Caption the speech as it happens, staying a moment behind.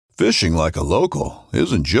Fishing like a local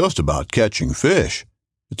isn't just about catching fish.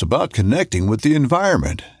 It's about connecting with the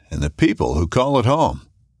environment and the people who call it home.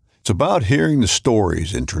 It's about hearing the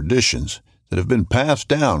stories and traditions that have been passed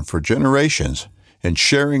down for generations and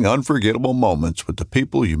sharing unforgettable moments with the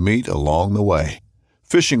people you meet along the way.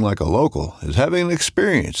 Fishing like a local is having an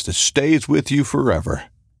experience that stays with you forever.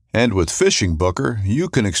 And with Fishing Booker, you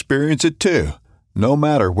can experience it too, no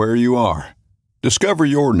matter where you are. Discover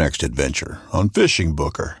your next adventure on Fishing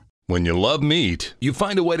Booker. When you love meat, you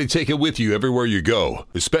find a way to take it with you everywhere you go,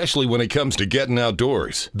 especially when it comes to getting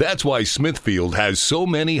outdoors. That's why Smithfield has so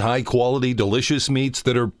many high-quality, delicious meats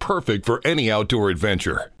that are perfect for any outdoor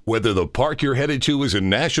adventure. Whether the park you're headed to is a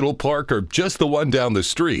national park or just the one down the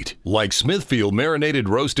street, like Smithfield marinated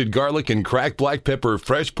roasted garlic and cracked black pepper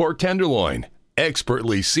fresh pork tenderloin,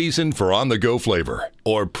 expertly seasoned for on-the-go flavor,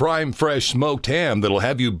 or prime fresh smoked ham that'll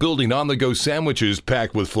have you building on-the-go sandwiches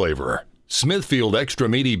packed with flavor. Smithfield extra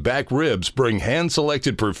meaty back ribs bring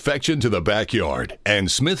hand-selected perfection to the backyard, and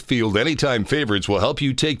Smithfield Anytime Favorites will help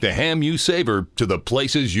you take the ham you savor to the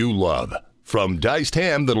places you love. From diced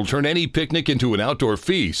ham that'll turn any picnic into an outdoor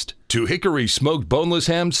feast, to hickory smoked boneless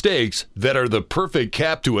ham steaks that are the perfect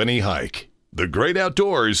cap to any hike. The great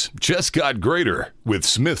outdoors just got greater with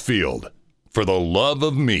Smithfield. For the love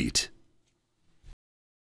of meat.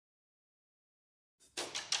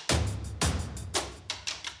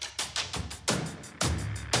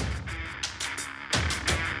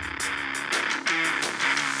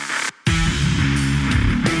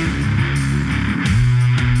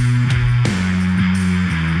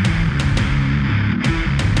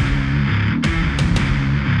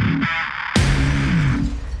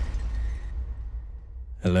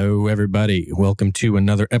 Hello, everybody. Welcome to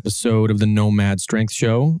another episode of the Nomad Strength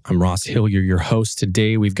Show. I'm Ross Hillier, your host.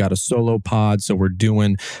 Today, we've got a solo pod, so we're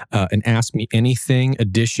doing an Ask Me Anything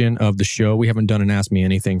edition of the show. We haven't done an Ask Me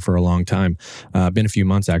Anything for a long time. Been a few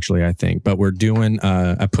months, actually, I think. But we're doing,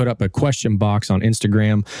 I put up a question box on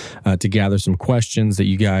Instagram to gather some questions that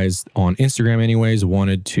you guys on Instagram anyways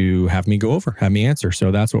wanted to have me go over, have me answer.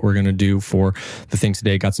 So that's what we're going to do for the thing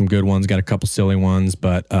today. Got some good ones, got a couple silly ones,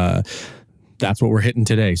 but that's what we're hitting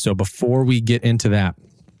today. So before we get into that,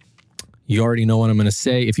 you already know what I'm going to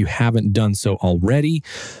say. If you haven't done so already,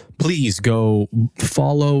 please go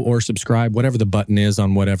follow or subscribe, whatever the button is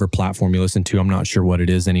on whatever platform you listen to. I'm not sure what it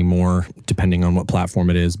is anymore, depending on what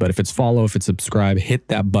platform it is. But if it's follow, if it's subscribe, hit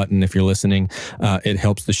that button if you're listening. It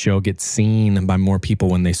helps the show get seen by more people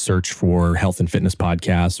when they search for health and fitness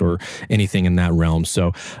podcasts or anything in that realm.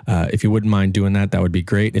 So if you wouldn't mind doing that, that would be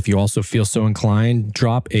great. If you also feel so inclined,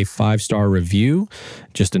 drop a 5-star review.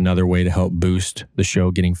 Just another way to help boost the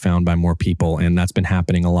show getting found by more people. And that's been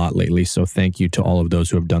happening a lot lately. So thank you to all of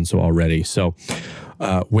those who have done so already. So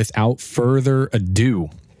without further ado,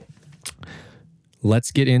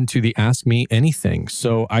 let's get into the Ask Me Anything.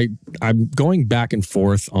 So I'm going back and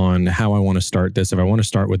forth on how I want to start this. If I want to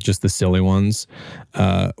start with just the silly ones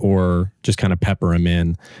or just kind of pepper them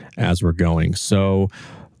in as we're going. So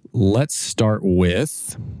let's start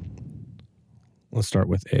with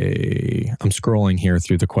I'm scrolling here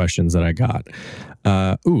through the questions that I got.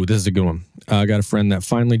 This is a good one. I got a friend that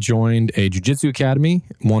finally joined a jiu-jitsu academy,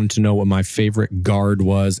 wanted to know what my favorite guard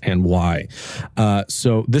was and why.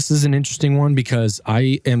 So this is an interesting one because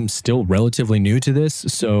I am still relatively new to this.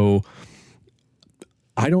 So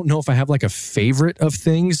I don't know if I have like a favorite of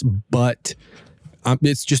things, but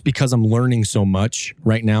it's just because I'm learning so much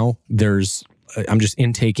right now. I'm just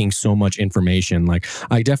intaking so much information. Like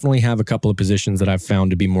I definitely have a couple of positions that I've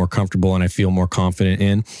found to be more comfortable and I feel more confident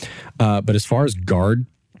in. But as far as guard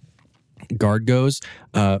goes,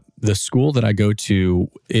 the school that I go to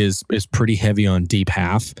is pretty heavy on deep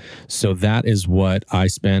half. So that is what I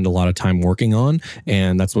spend a lot of time working on.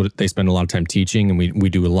 And that's what they spend a lot of time teaching. And we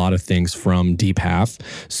do a lot of things from deep half.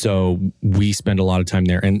 So we spend a lot of time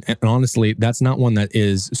there. And honestly, that's not one that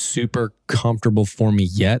is super comfortable for me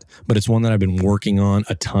yet, but it's one that I've been working on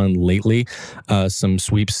a ton lately. Some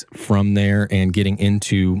sweeps from there and getting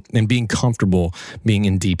into and being comfortable being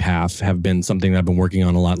in deep half have been something that I've been working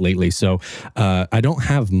on a lot lately. So I don't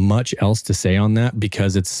have much else to say on that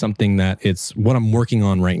because it's something that it's what I'm working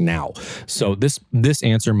on right now. So this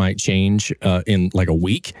answer might change in like a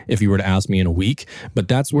week if you were to ask me in a week, but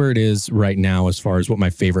that's where it is right now as far as what my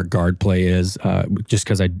favorite guard play is, just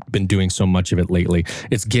because I've been doing so much of it lately.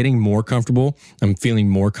 It's getting more comfortable. I'm feeling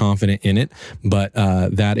more confident in it, but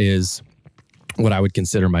that is what I would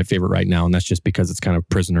consider my favorite right now. And that's just because it's kind of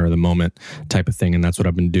prisoner of the moment type of thing. And that's what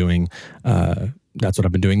I've been doing. That's what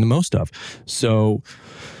I've been doing the most of. So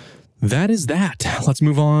That is that. Let's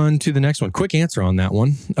move on to the next one. Quick answer on that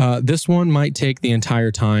one. This one might take the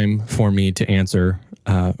entire time for me to answer.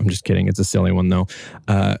 I'm just kidding. It's a silly one, though.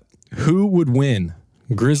 Who would win,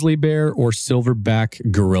 grizzly bear or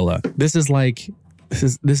silverback gorilla? This is like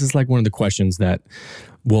one of the questions that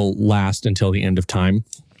will last until the end of time.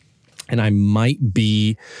 And I might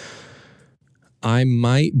be,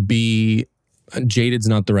 jaded's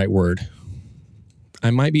not the right word. I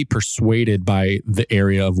might be persuaded by the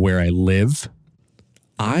area of where I live.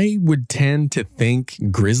 I would tend to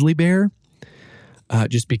think grizzly bear,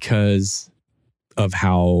 just because of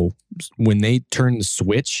how when they turn the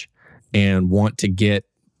switch and want to get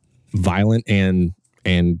violent and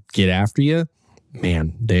get after you,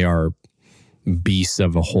 man, they are beasts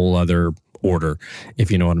of a whole other order, if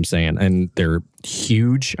you know what I'm saying. And they're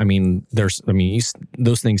huge. I mean, those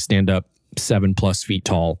things stand up 7+ feet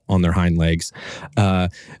tall on their hind legs.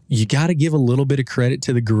 You got to give a little bit of credit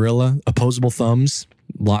to the gorilla. Opposable thumbs.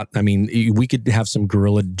 We could have some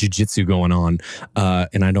gorilla jiu-jitsu going on,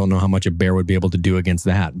 and I don't know how much a bear would be able to do against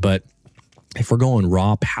that. But if we're going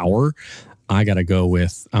raw power, I gotta go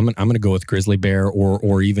with I'm gonna go with grizzly bear,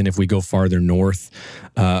 or even if we go farther north,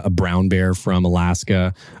 a brown bear from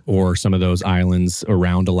Alaska or some of those islands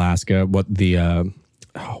around Alaska. What's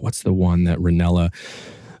the one that Ranella?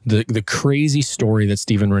 The crazy story that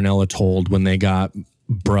Steven Ranella told when they got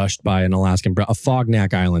brushed by an Alaskan, a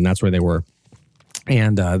Fognac Island, that's where they were.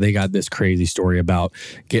 And they got this crazy story about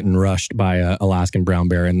getting rushed by an Alaskan brown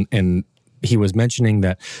bear. And he was mentioning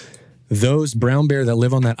that those brown bear that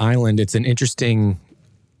live on that island, it's an interesting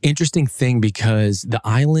thing because the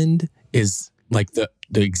island is like the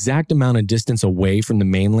exact amount of distance away from the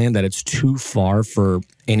mainland that it's too far for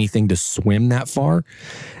anything to swim that far.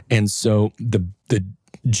 And so the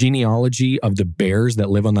genealogy of the bears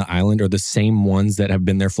that live on the island are the same ones that have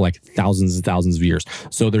been there for like thousands and thousands of years.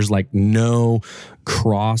 So there's like no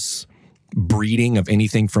cross breeding of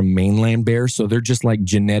anything from mainland bears. So they're just like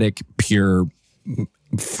genetic pure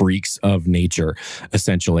freaks of nature,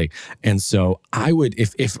 essentially. And so I would,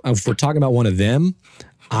 if we're talking about one of them,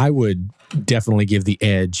 I would definitely give the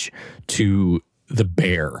edge to the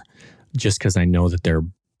bear, just because I know that they're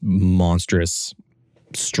monstrous,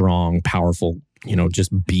 strong, powerful,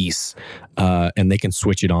 just beasts, and they can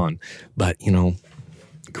switch it on. But,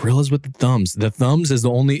 gorillas with the thumbs. The thumbs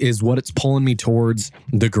is what it's pulling me towards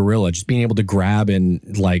the gorilla, just being able to grab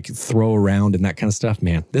and like throw around and that kind of stuff,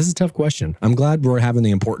 man. This is a tough question. I'm glad we're having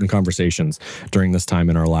the important conversations during this time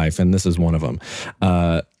in our life, and this is one of them.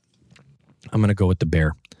 I'm going to go with the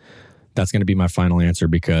bear. That's going to be my final answer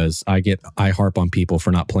because I harp on people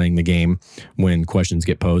for not playing the game when questions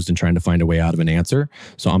get posed and trying to find a way out of an answer.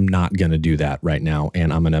 So I'm not going to do that right now.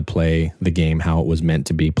 And I'm going to play the game how it was meant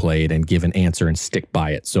to be played and give an answer and stick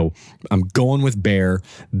by it. So I'm going with bear.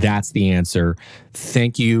 That's the answer.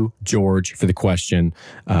 Thank you, George, for the question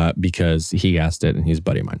because he asked it and he's a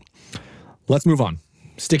buddy of mine. Let's move on.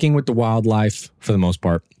 Sticking with the wildlife for the most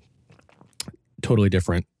part. Totally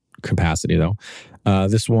different capacity though.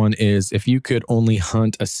 This one is, if you could only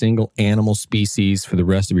hunt a single animal species for the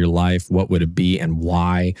rest of your life, what would it be and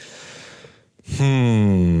why?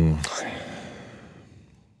 We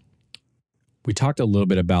talked a little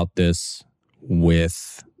bit about this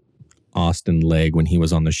with Austin Legg when he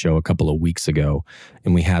was on the show a couple of weeks ago,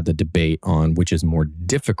 and we had the debate on which is more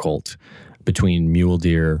difficult between mule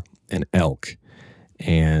deer and elk.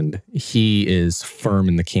 And he is firm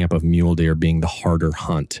in the camp of mule deer being the harder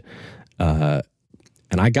hunt.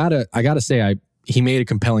 And I gotta say, he made a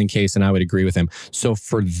compelling case, and I would agree with him. So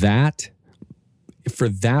for that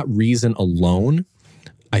reason alone,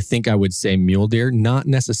 I think I would say mule deer. Not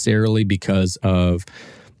necessarily because of,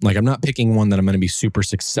 like, I'm not picking one that I'm going to be super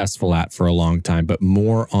successful at for a long time, but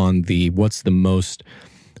more on what's the most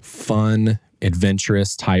fun,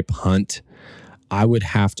 adventurous type hunt. I would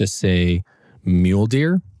have to say mule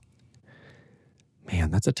deer.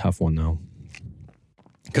 Man, that's a tough one though.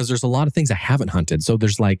 Because there's a lot of things I haven't hunted. So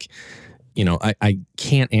there's like, I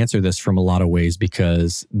can't answer this from a lot of ways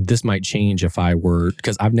because this might change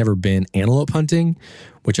because I've never been antelope hunting,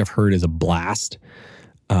 which I've heard is a blast.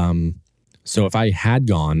 So if I had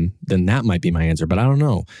gone, then that might be my answer, but I don't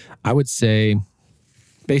know. I would say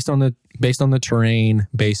based on the terrain,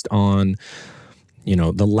 based on,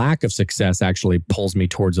 the lack of success actually pulls me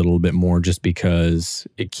towards it a little bit more just because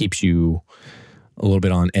it keeps you a little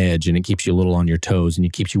bit on edge and it keeps you a little on your toes and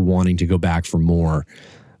it keeps you wanting to go back for more.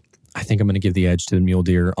 I think I'm going to give the edge to the mule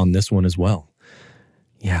deer on this one as well.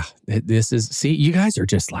 Yeah, you guys are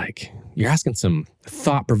just like, you're asking some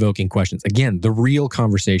thought-provoking questions. Again, the real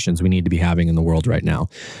conversations we need to be having in the world right now.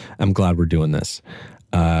 I'm glad we're doing this.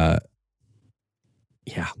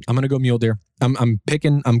 Yeah, I'm gonna go mule deer. I'm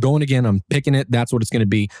going again. I'm picking it. That's what it's gonna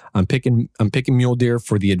be. I'm picking mule deer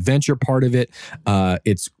for the adventure part of it.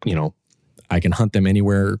 It's, I can hunt them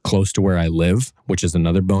anywhere close to where I live, which is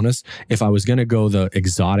another bonus. If I was gonna go the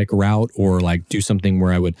exotic route or like do something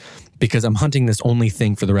where I would, because I'm hunting this only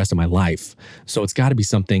thing for the rest of my life, so it's got to be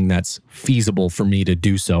something that's feasible for me to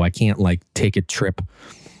do. So I can't like take a trip,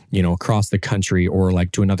 across the country or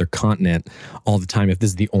like to another continent all the time. If this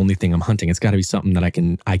is the only thing I'm hunting, it's got to be something that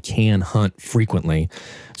I can hunt frequently.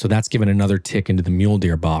 So that's given another tick into the mule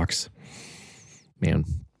deer box. Man,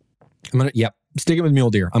 sticking with mule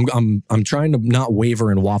deer. I'm trying to not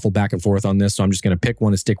waver and waffle back and forth on this. So I'm just going to pick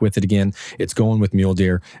one and stick with it again. It's going with mule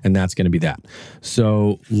deer, and that's going to be that.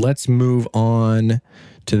 So let's move on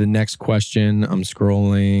to the next question. I'm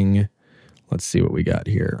scrolling. Let's see what we got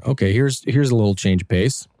here. Okay, here's a little change of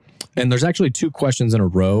pace. And there's actually 2 questions in a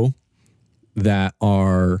row that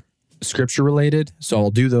are scripture related. So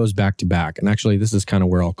I'll do those back to back. And actually, this is kind of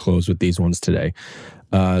where I'll close with these ones today.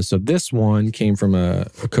 So this one came from a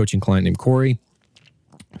coaching client named Corey.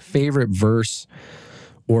 Favorite verse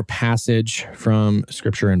or passage from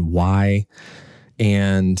scripture and why?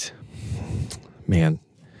 And man,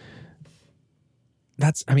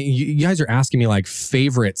 you guys are asking me like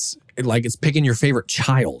favorites, like it's picking your favorite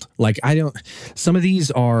child. Like some of these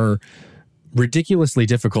are ridiculously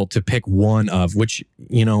difficult to pick one of, which,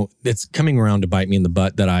 it's coming around to bite me in the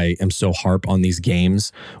butt that I am so harp on these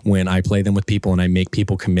games when I play them with people and I make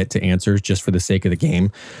people commit to answers just for the sake of the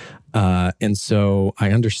game. And so I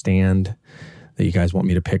understand that you guys want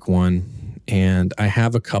me to pick one, and I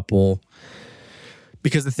have a couple,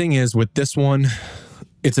 because the thing is with this one,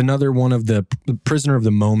 it's another one of the prisoner of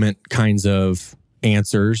the moment kinds of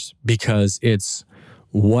answers, because it's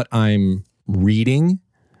what I'm reading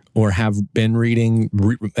or have been reading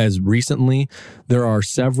as recently. There are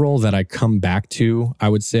several that I come back to, I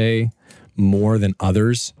would say, more than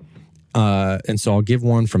others. And so I'll give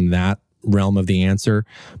one from that realm of the answer.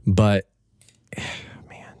 But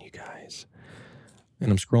man, you guys,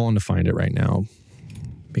 and I'm scrolling to find it right now,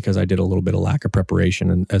 because I did a little bit of lack of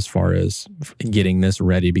preparation as far as getting this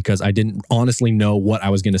ready, because I didn't honestly know what I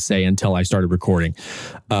was going to say until I started recording.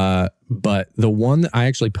 But the one that I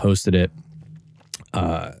actually posted it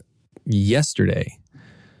yesterday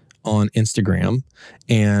on Instagram,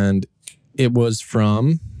 and it was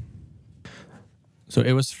from 2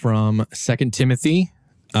 Timothy,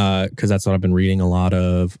 because that's what I've been reading a lot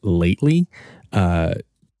of lately. 2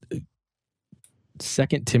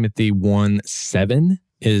 Timothy 1:7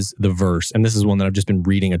 is the verse. And this is one that I've just been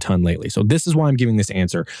reading a ton lately. So this is why I'm giving this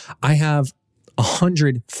answer. I have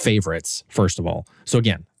 100 favorites, first of all. So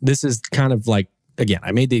again, this is kind of like,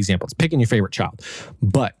 I made the example. It's picking your favorite child.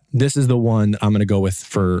 But this is the one I'm going to go with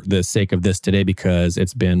for the sake of this today, because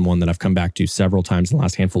it's been one that I've come back to several times in the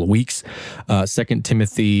last handful of weeks. 2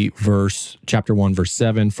 Timothy chapter 1, verse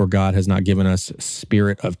 7, for God has not given us a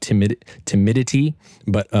spirit of timidity,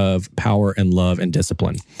 but of power and love and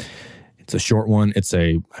discipline. It's a short one. It's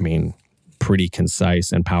pretty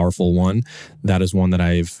concise and powerful one. That is one that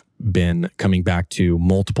I've been coming back to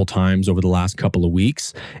multiple times over the last couple of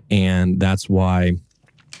weeks. And that's why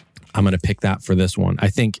I'm going to pick that for this one. I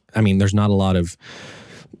think, there's not a lot of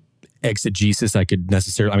exegesis I could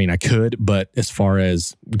necessarily, I could, but as far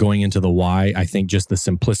as going into the why, I think just the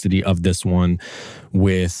simplicity of this one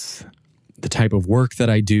with the type of work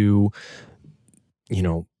that I do,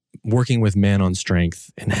 working with men on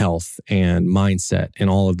strength and health and mindset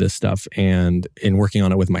and all of this stuff, and in working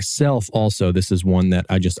on it with myself also, this is one that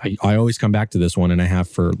I always come back to this one, and I have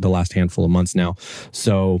for the last handful of months now.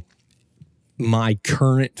 So my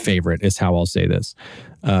current favorite is how I'll say this,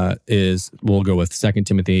 we'll go with 2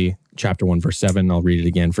 Timothy chapter 1, verse 7. I'll read it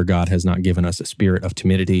again. For God has not given us a spirit of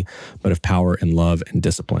timidity, but of power and love and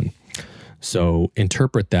discipline. So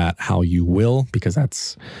interpret that how you will, because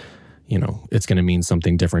that's, it's going to mean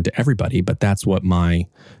something different to everybody, but that's what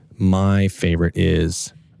my favorite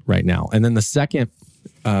is right now. And then the second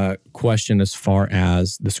question, as far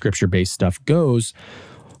as the scripture-based stuff goes,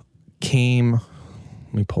 let me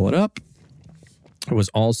pull it up. It was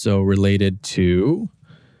also related to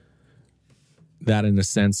that in the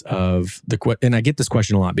sense of and I get this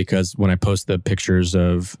question a lot, because when I post the pictures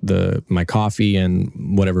of my coffee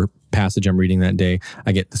and whatever passage I'm reading that day,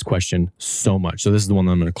 I get this question so much. So this is the one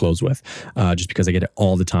that I'm going to close with, just because I get it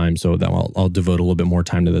all the time. So that I'll devote a little bit more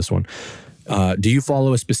time to this one. Do you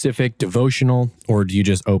follow a specific devotional, or do you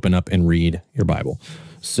just open up and read your Bible?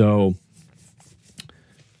 So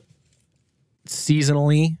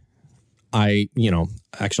seasonally,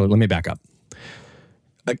 actually, let me back up.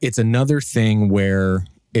 It's another thing where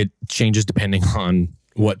it changes depending on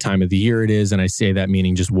what time of the year it is. And I say that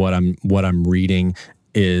meaning just what I'm reading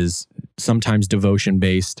is sometimes devotion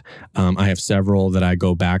based. I have several that I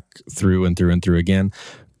go back through and through again.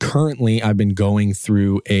 Currently, I've been going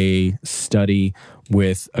through a study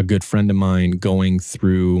with a good friend of mine, going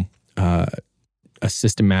through a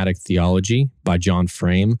systematic theology by John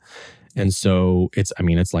Frame. And so it's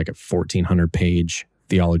like a 1,400 page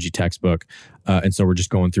theology textbook. And so we're just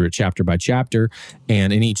going through it chapter by chapter.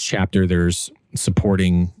 And in each chapter, there's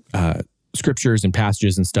supporting scriptures and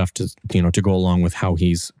passages and stuff to go along with how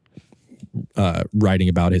he's writing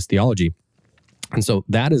about his theology. And so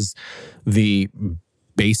that is the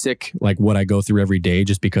basic, like what I go through every day,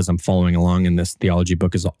 just because I'm following along in this theology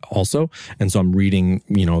book is also. And so I'm reading,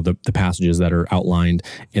 the passages that are outlined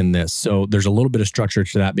in this. So there's a little bit of structure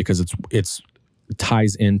to that because it's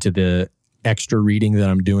ties into the extra reading that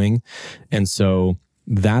I'm doing. And so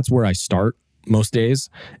that's where I start most days.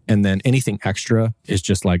 And then anything extra is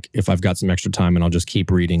just like, if I've got some extra time, and I'll just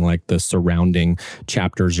keep reading like the surrounding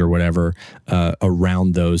chapters or whatever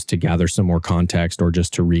around those to gather some more context, or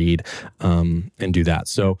just to read and do that.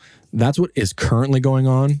 So that's what is currently going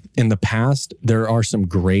on. In the past, there are some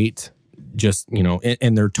great, just,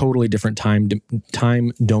 and they're totally different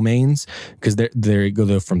time domains, because they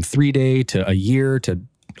go from 3 day to a year to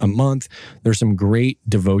a month. There's some great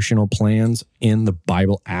devotional plans in the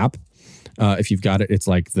Bible app. If you've got it, it's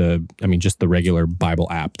like just the regular Bible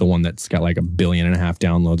app, the one that's got like 1.5 billion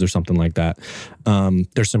downloads or something like that.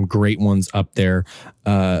 There's some great ones up there.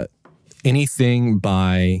 Anything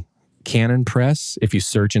by Canon Press, if you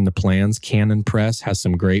search in the plans, Canon Press has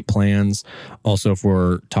some great plans. Also, if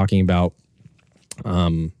we're talking about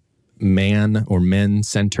man or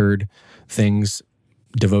men-centered things,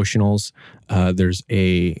 devotionals, there's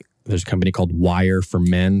a company called Wire for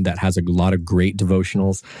Men that has a lot of great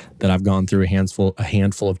devotionals that I've gone through a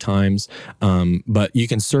handful of times. But you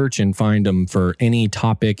can search and find them for any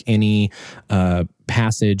topic, any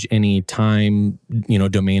passage, any time,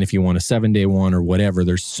 domain. If you want a 7-day one or whatever,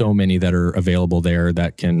 there's so many that are available there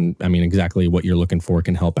that can, exactly what you're looking for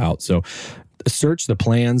can help out. So search the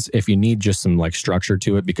plans if you need just some like structure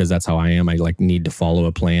to it, because that's how I am. I like need to follow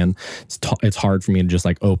a plan. It's hard for me to just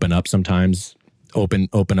like open up sometimes. Open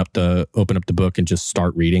up the book and just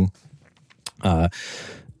start reading. And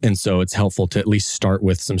so it's helpful to at least start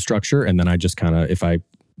with some structure. And then I just kind of, if I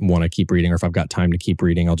want to keep reading, or if I've got time to keep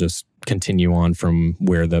reading, I'll just continue on from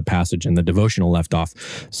where the passage in the devotional left off.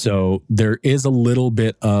 So there is a little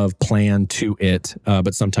bit of plan to it,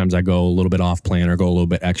 but sometimes I go a little bit off plan or go a little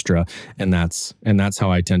bit extra. And that's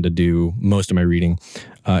how I tend to do most of my reading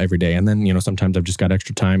every day. And then, sometimes I've just got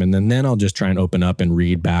extra time, and then I'll just try and open up and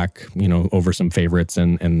read back, over some favorites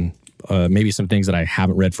and maybe some things that I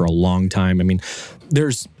haven't read for a long time.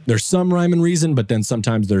 There's some rhyme and reason, but then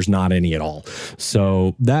sometimes there's not any at all.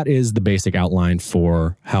 So that is the basic outline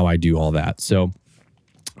for how I do all that. So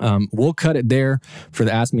we'll cut it there for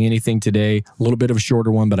the Ask Me Anything today. A little bit of a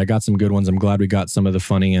shorter one, but I got some good ones. I'm glad we got some of the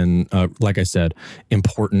funny and, like I said,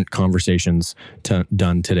 important conversations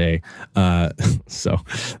done today. So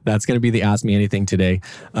that's going to be the Ask Me Anything today.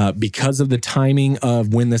 Because of the timing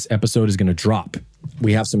of when this episode is going to drop,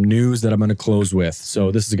 we have some news that I'm going to close with.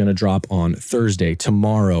 So this is going to drop on Thursday,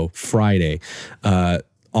 tomorrow, Friday,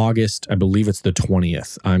 August, I believe it's the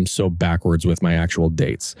 20th. I'm so backwards with my actual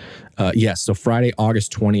dates. Yes, so Friday,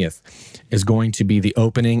 August 20th is going to be the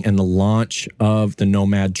opening and the launch of the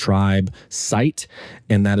Nomad Tribe site.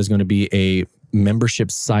 And that is going to be a membership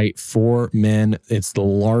site for men. It's the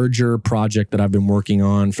larger project that I've been working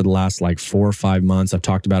on for the last 4 or 5 months. I've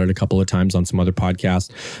talked about it a couple of times on some other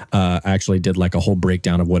podcasts. I actually did a whole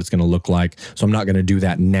breakdown of what it's going to look like. So I'm not going to do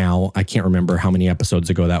that now. I can't remember how many episodes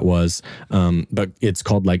ago that was, but it's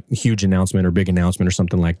called Huge Announcement or Big Announcement or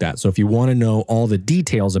something like that. So if you want to know all the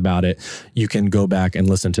details about it, you can go back and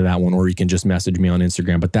listen to that one, or you can just message me on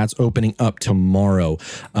Instagram. But that's opening up tomorrow.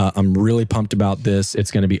 I'm really pumped about this.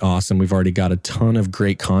 It's going to be awesome. We've already got a ton of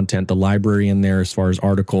great content. The library in there, as far as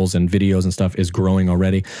articles and videos and stuff, is growing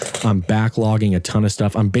already. I'm backlogging a ton of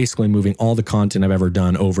stuff. I'm basically moving all the content I've ever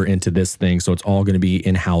done over into this thing. So it's all going to be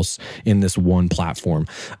in-house in this one platform.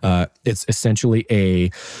 It's essentially a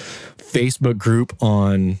Facebook group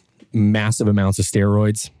on massive amounts of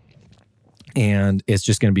steroids. and it's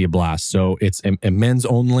just going to be a blast. So it's a men's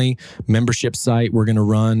only membership site we're going to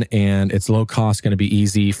run, and it's low cost, going to be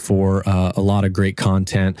easy for a lot of great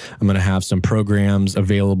content. I'm going to have some programs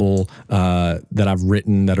available that I've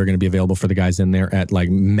written that are going to be available for the guys in there at like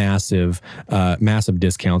massive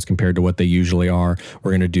discounts compared to what they usually are.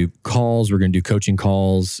 We're going to do calls. We're going to do coaching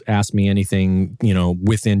calls. Ask me anything,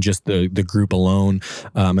 within just the group alone.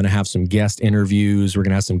 I'm going to have some guest interviews. We're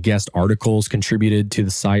going to have some guest articles contributed to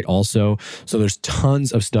the site also. So there's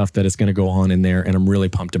tons of stuff that is going to go on in there, and I'm really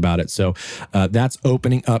pumped about it. So that's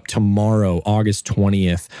opening up tomorrow, August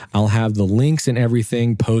 20th. I'll have the links and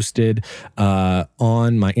everything posted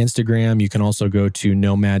on my Instagram. You can also go to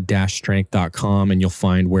nomad-strength.com and you'll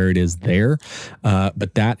find where it is there.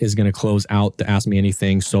 But that is going to close out the Ask Me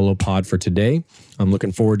Anything solo pod for today. I'm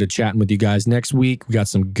looking forward to chatting with you guys next week. We got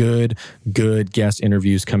some good guest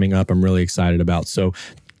interviews coming up I'm really excited about. So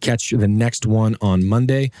catch the next one on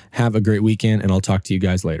Monday. Have a great weekend, and I'll talk to you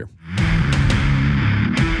guys later.